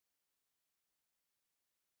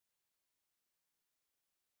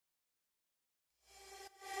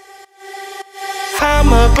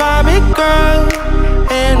I'm a Barbie girl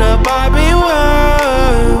in a Barbie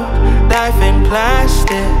world. Life in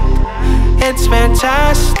plastic, it's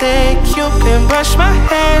fantastic. You can brush my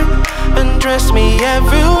hair, undress me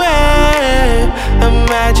everywhere.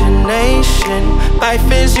 Imagination,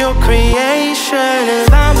 life is your creation.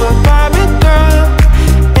 And I'm a Barbie girl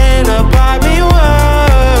in a Barbie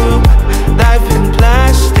world. Life in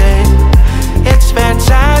plastic, it's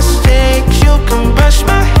fantastic. You can brush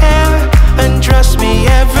my hair, undress me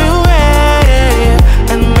everywhere.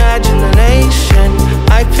 Imagination,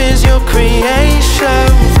 life is your creation.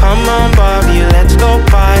 Come on Barbie, let's go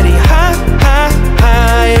party. Ha, ha,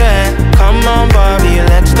 ha, yeah. Come on Barbie,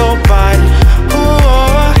 let's go party.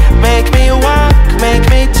 Ooh, make me walk, make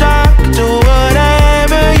me talk. Do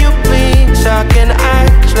whatever you please. I can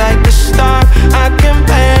act like a star, I can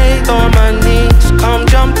beg on my knees. Come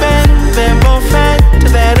jump in, then both head.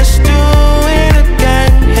 Let us do it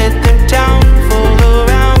again. Hit them down, fool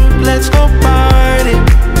around. Let's go party.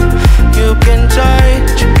 You can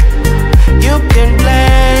touch, you can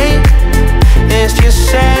play. It's your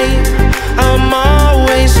say, I'm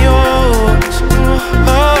always yours.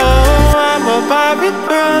 Oh, I'm a Barbie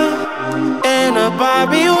girl in a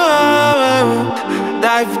Barbie world.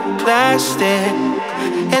 Life plastic,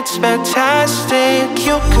 it's fantastic.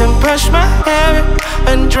 You can brush my hair,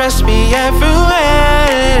 undress me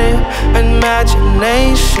everywhere.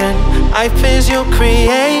 Imagination, life is your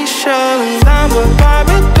creation. I'm a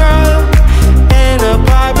Barbie girl in a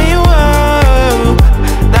Barbie world.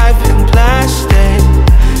 Life in plastic,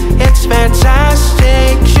 it's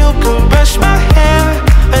fantastic. You can brush my hair,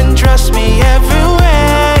 undress me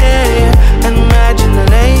everywhere.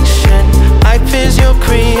 Imagination, life is your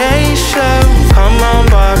creation. Come on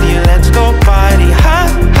Barbie, let's go party. Ha,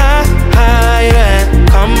 ha, ha, yeah.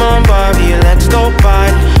 Come on Barbie, let's go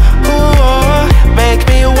party. Ooh, make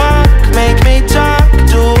me walk, make me talk.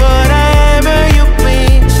 Do whatever you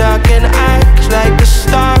please. I can act like a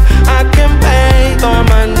star, I can beg on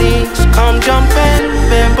my knees. Come jump in,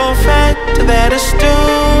 then both head. Let us do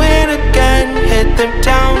it again. Hit them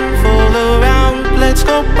down, fool around. Let's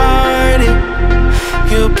go party.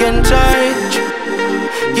 You can touch,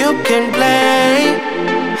 you can play.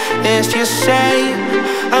 It's you say,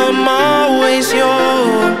 I'm always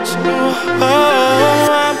yours.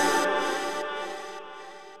 Oh,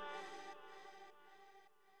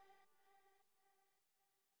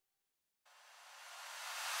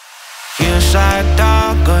 you said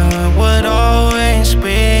darker would always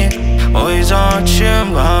be. Always on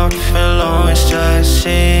tune, but feel always just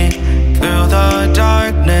see. Through the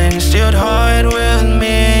darkness, still hard with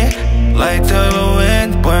me. Like the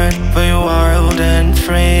wind, burn for your wild and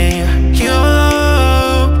free. You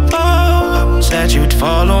said you'd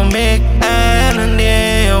follow me and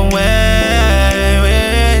near away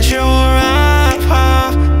with your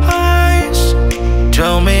eyes.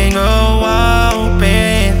 Tell me I'll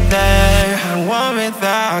be there. I want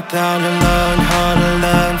without doubt to learn how to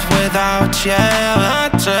love without you. I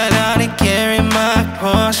tried how to carry my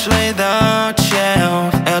cross without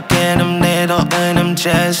you. Again, I'm little and I'm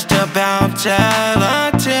just about to.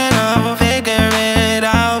 I didn't figure it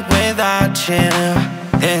out without you.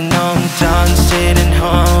 And I'm done sitting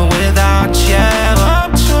home without you.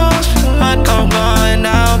 I'm just like I'm going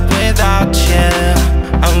out without you.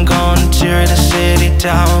 I'm gonna tear the city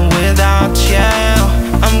down without you.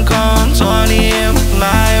 I'm gonna totally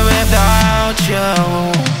fly without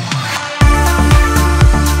you.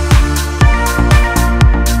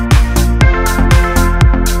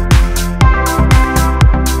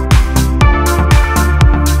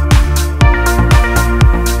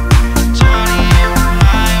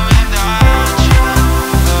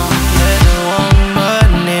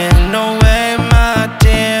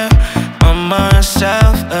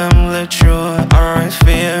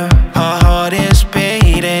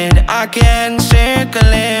 Again,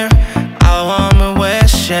 circling, I'm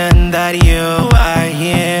wishing that you are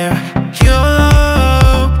here. You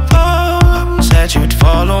said you'd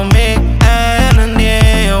follow me and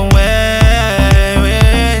near away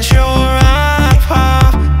with your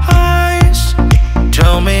eyes.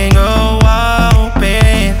 Tell me I'll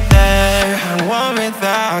be there. I want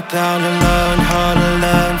without doubt to learn how to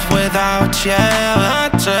love without you. I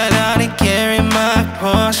tried how to carry my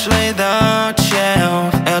cross without you.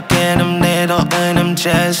 Again, I'm little and I'm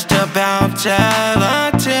just about to.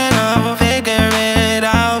 I didn't figure it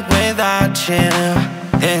out without you.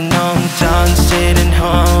 And I'm done sitting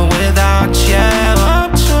home without you.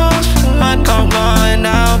 I'm just like I'm going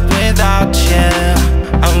out without you.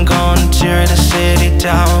 I'm gonna tear the city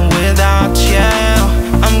down without you.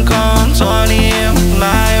 I'm gonna totally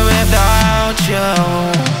fly without you.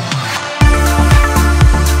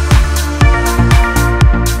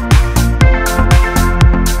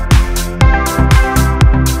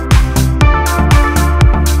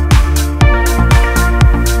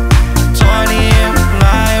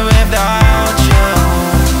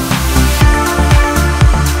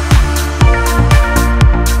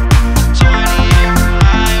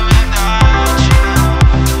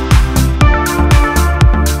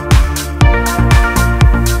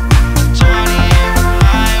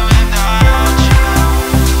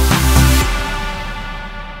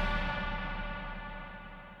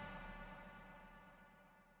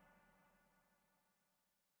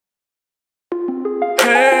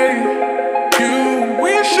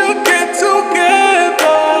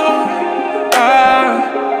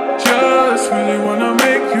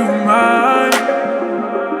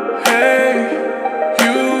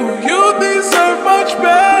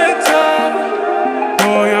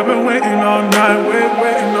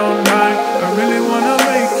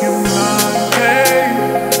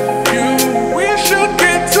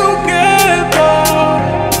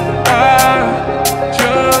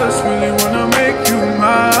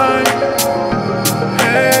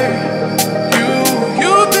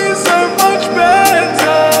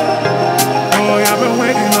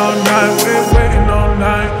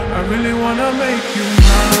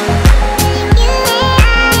 mine.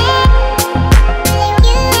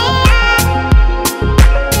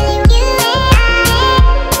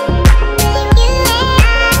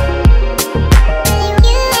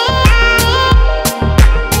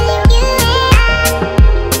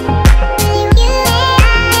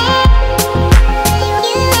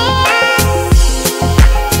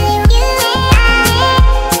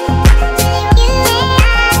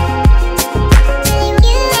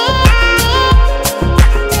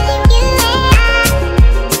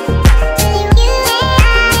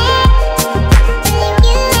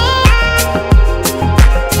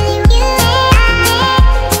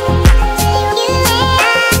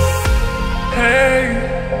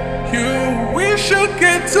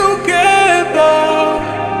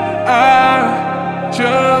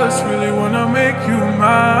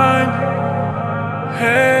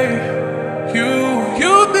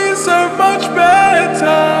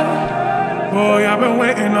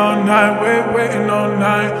 Waiting all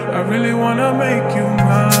night. I really wanna make you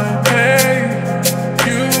mine. Hey,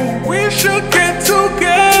 you, we should get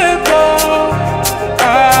together.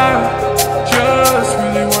 I just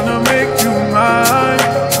really wanna make you mine.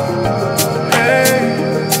 Hey,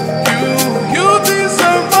 you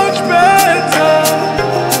deserve much better.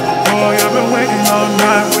 Boy, I've been waiting all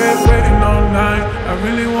night, waiting all night. I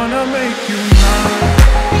really wanna make you mine.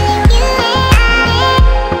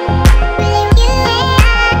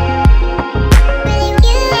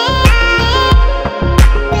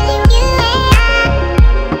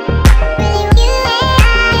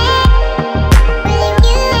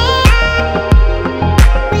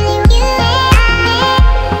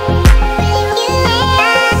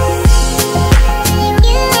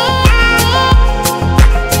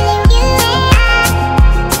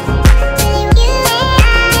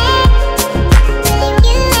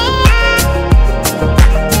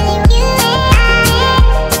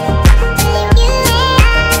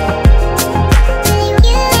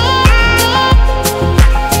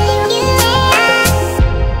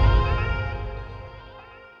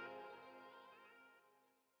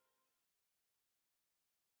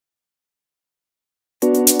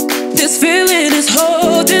 This feeling is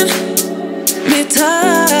holding me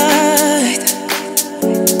tight,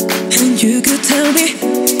 and you could tell me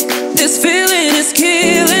this feeling is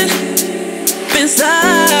killing me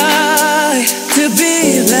inside. To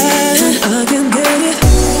be bad, I can get it.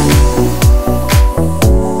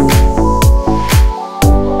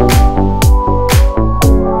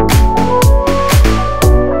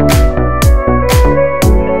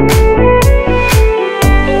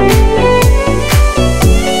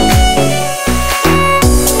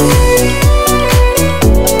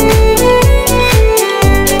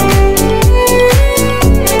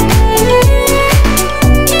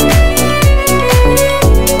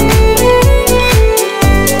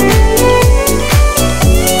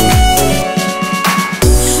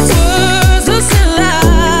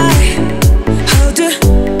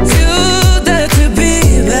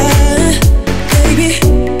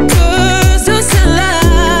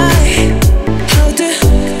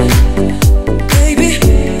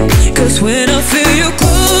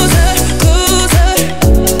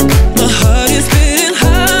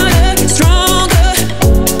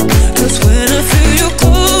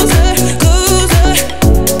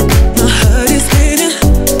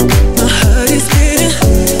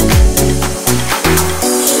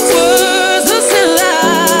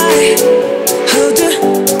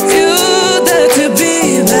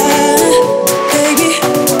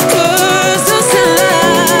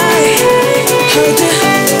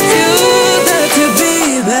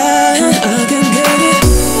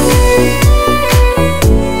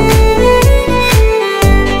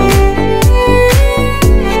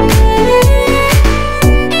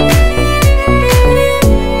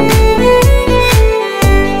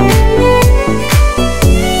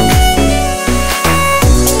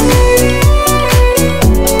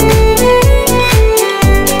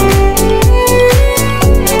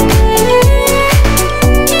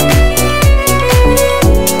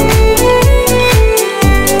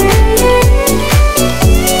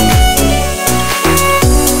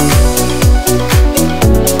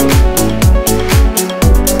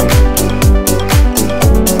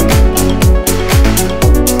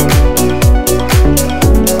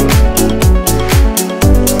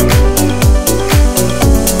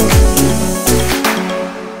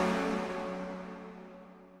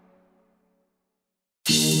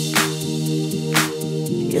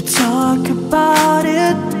 You talk about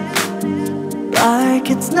it like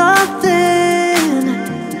it's nothing.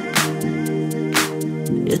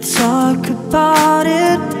 You talk about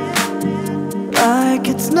it like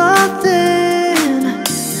it's nothing.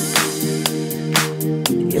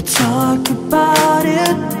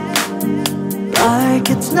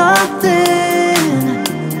 nothing.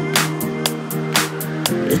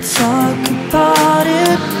 You talk about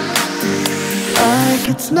it like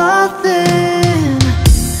it's nothing.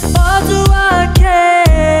 What do I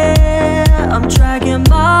care? I'm dragging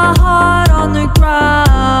my heart on the ground.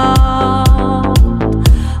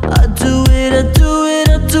 I do it, I do it,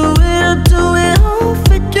 I do it, I do it all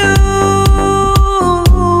for you.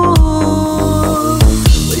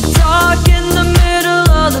 We talk in the middle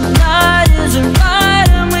of the night, isn't right,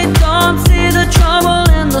 and we don't see the trouble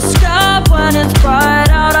in the sky when it's bright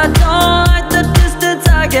out. I don't like the distance,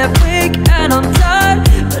 I get weak and I'm tired,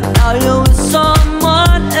 but now you're with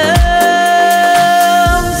someone else.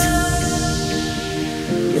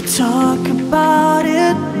 You talk about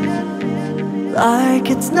it like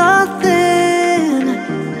it's nothing.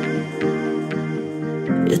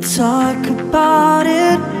 You talk about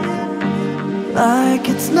it like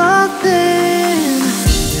it's nothing.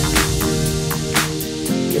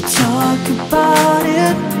 You talk about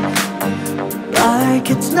it like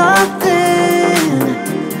it's nothing.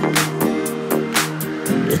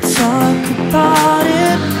 You talk about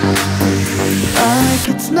it like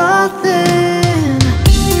it's nothing.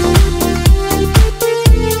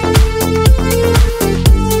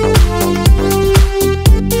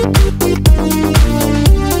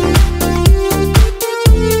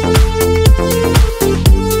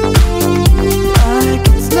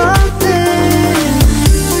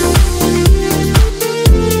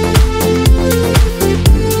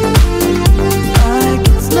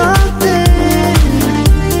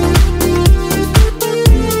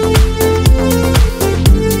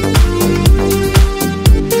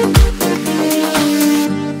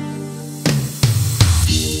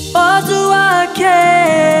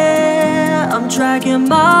 Dragging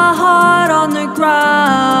my heart on the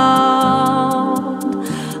ground.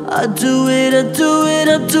 I do it, I do it,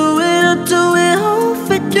 I do it, I do it all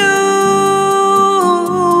for you.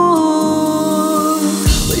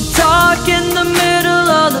 We talk in the middle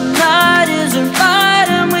of the night, isn't right,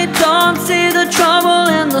 and we don't see the trouble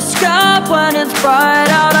in the sky when it's bright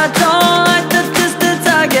out. I don't like the distance,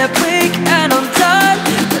 I get weak and I'm tired,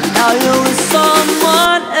 but now you're with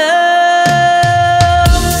someone else.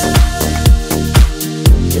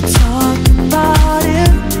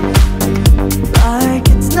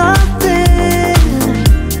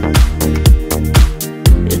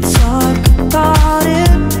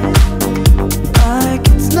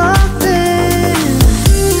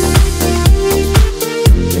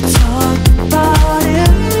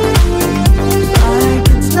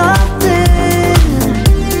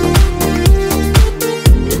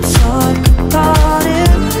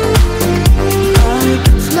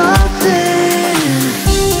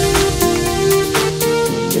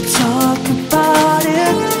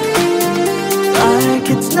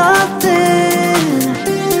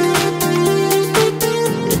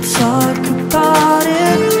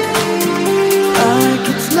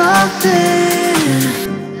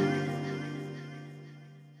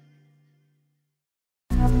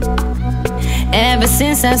 Ever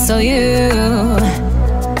since I saw you,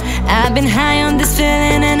 I've been high on this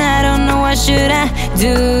feeling and I don't know what should I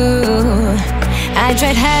do. I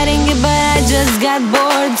tried hiding it but I just got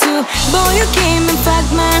bored too. Boy, you came and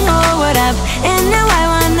fucked my whole world up, and now I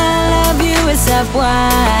wanna love you ASAP.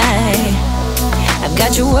 Why? I've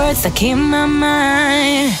got your words stuck in my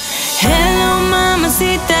mind. Hello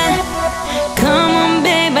mamacita, come on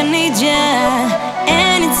babe, I need ya.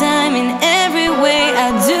 Anytime, in every way I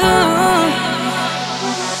do.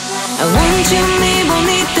 I want you, mi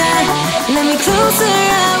bonita. Let me closer,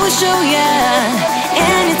 I will show ya.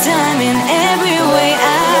 Anytime, in every way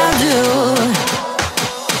I'll do.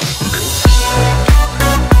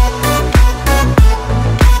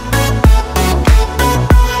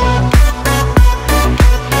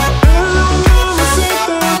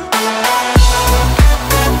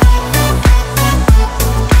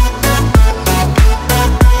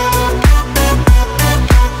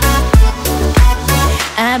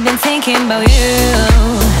 I've been thinking about you.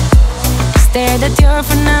 Stared at your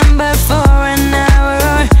phone number for an hour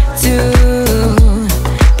or two.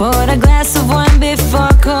 Poured a glass of wine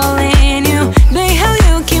before calling you. Babe, how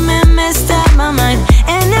you came and messed up my mind,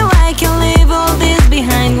 and now I can leave all this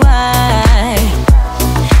behind. Why?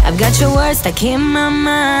 I've got your words stuck in my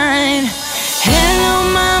mind. Hello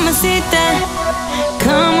mamacita,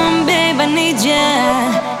 come on babe, I need ya.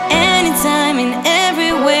 Anytime, in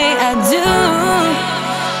every way I do.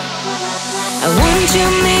 I want you,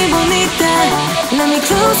 mi bonita. Let me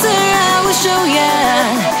closer, I will show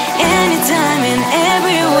ya.